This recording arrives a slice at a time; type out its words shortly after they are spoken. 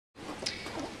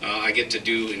I get to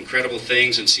do incredible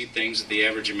things and see things that the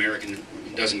average American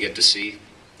doesn't get to see.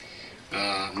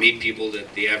 Meet people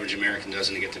that the average American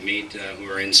doesn't get to meet who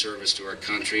are in service to our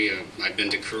country. I've been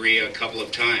to Korea a couple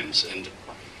of times, and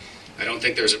I don't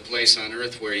think there's a place on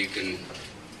earth where you can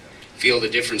feel the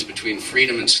difference between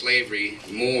freedom and slavery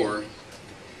more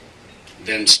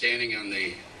than standing on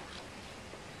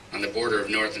the border of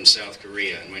North and South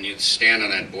Korea. And when you stand on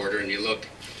that border and you look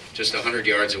just 100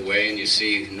 yards away and you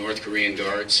see North Korean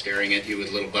guards staring at you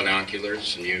with little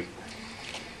binoculars, and you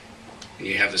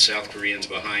have the South Koreans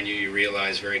behind you, you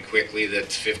realize very quickly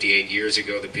that 58 years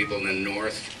ago the people in the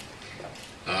North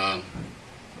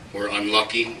were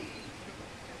unlucky.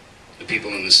 The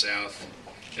people in the South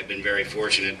have been very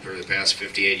fortunate for the past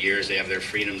 58 years. They have their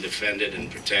freedom defended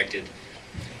and protected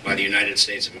by the United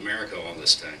States of America all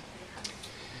this time.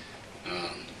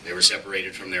 They were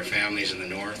separated from their families in the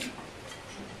North.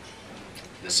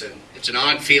 It's an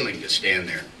odd feeling to stand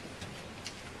there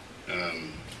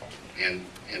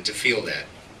and to feel that.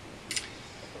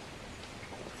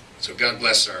 So God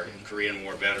bless our Korean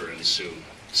War veterans who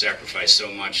sacrificed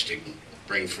so much to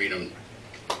bring freedom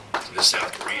to the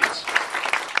South Koreans.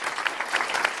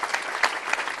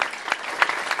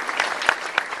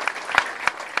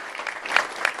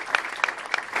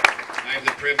 I have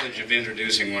the privilege of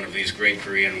introducing one of these great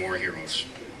Korean War heroes.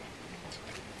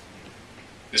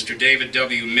 Mr. David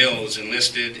W. Mills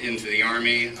enlisted into the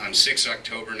Army on 6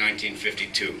 October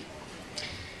 1952.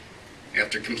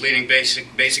 After completing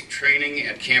basic training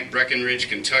at Camp Breckenridge,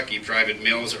 Kentucky, Private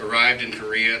Mills arrived in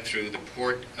Korea through the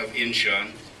port of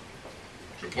Incheon,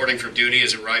 reporting for duty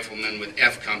as a rifleman with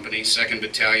F Company, 2nd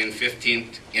Battalion,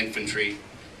 15th Infantry,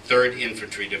 3rd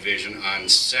Infantry Division on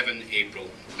 7 April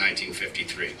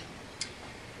 1953.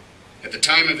 At the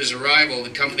time of his arrival, the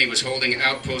company was holding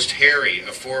Outpost Harry,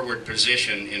 a forward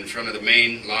position in front of the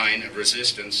main line of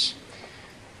resistance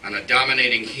on a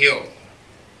dominating hill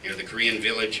near the Korean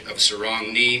village of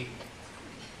Sarong-ni,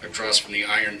 across from the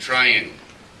Iron Triangle.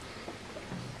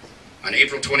 On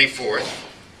April 24th,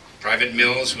 Private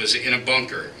Mills was in a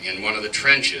bunker in one of the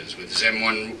trenches with his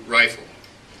M1 rifle.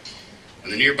 When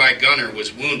the nearby gunner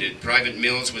was wounded, Private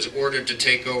Mills was ordered to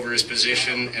take over his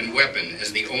position and weapon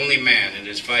as the only man in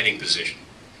his fighting position.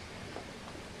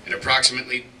 In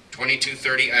approximately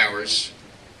 22:30 hours,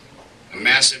 a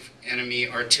massive enemy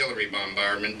artillery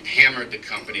bombardment hammered the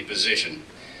company position,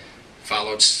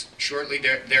 followed shortly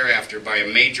thereafter by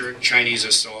a major Chinese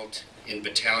assault in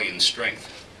battalion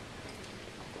strength.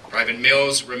 Private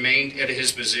Mills remained at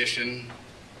his position,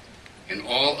 and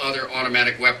all other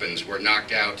automatic weapons were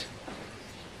knocked out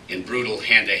in brutal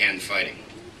hand-to-hand fighting.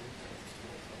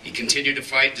 He continued to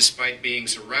fight despite being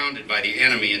surrounded by the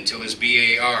enemy until his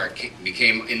BAR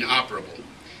became inoperable.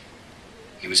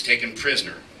 He was taken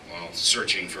prisoner while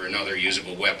searching for another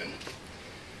usable weapon.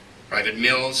 Private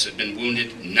Mills had been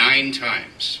wounded 9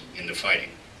 times in the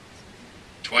fighting.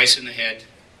 Twice in the head,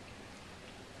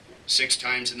 6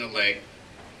 times in the leg,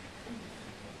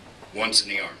 once in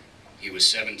the arm. He was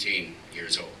 17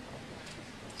 years old.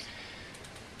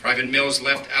 Private Mills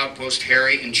left Outpost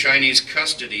Harry in Chinese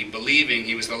custody, believing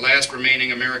he was the last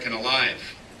remaining American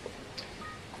alive.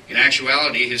 In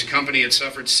actuality, his company had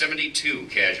suffered 72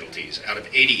 casualties out of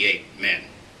 88 men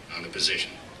on the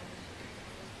position.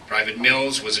 Private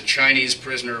Mills was a Chinese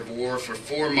prisoner of war for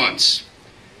 4 months,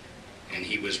 and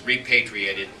he was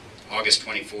repatriated August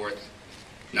 24th,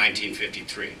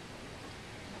 1953.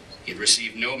 He had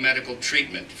received no medical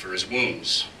treatment for his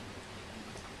wounds.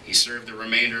 He served the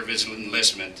remainder of his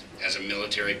enlistment as a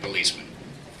military policeman.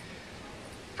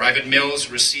 Private Mills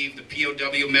received the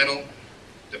POW Medal,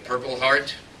 the Purple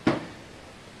Heart,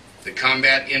 the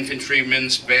Combat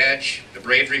Infantryman's Badge, the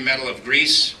Bravery Medal of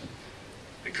Greece,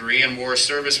 the Korean War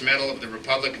Service Medal of the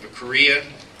Republic of Korea,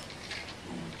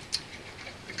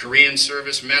 the Korean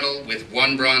Service Medal with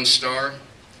 1 Bronze Star,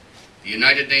 the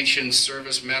United Nations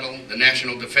Service Medal, the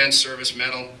National Defense Service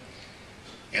Medal,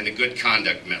 and the Good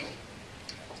Conduct Medal.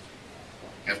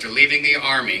 After leaving the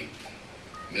Army,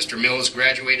 Mr. Mills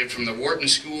graduated from the Wharton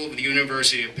School of the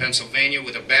University of Pennsylvania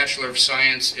with a Bachelor of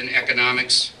Science in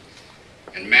Economics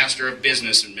and Master of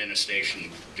Business Administration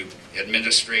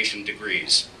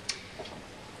degrees.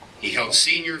 He held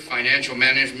senior financial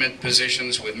management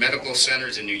positions with medical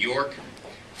centers in New York,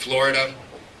 Florida,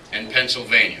 and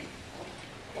Pennsylvania,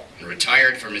 and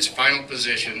retired from his final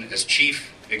position as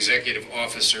Chief Executive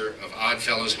Officer of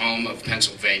Oddfellows Home of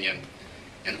Pennsylvania,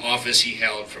 an office he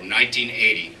held from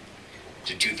 1980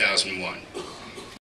 to 2001.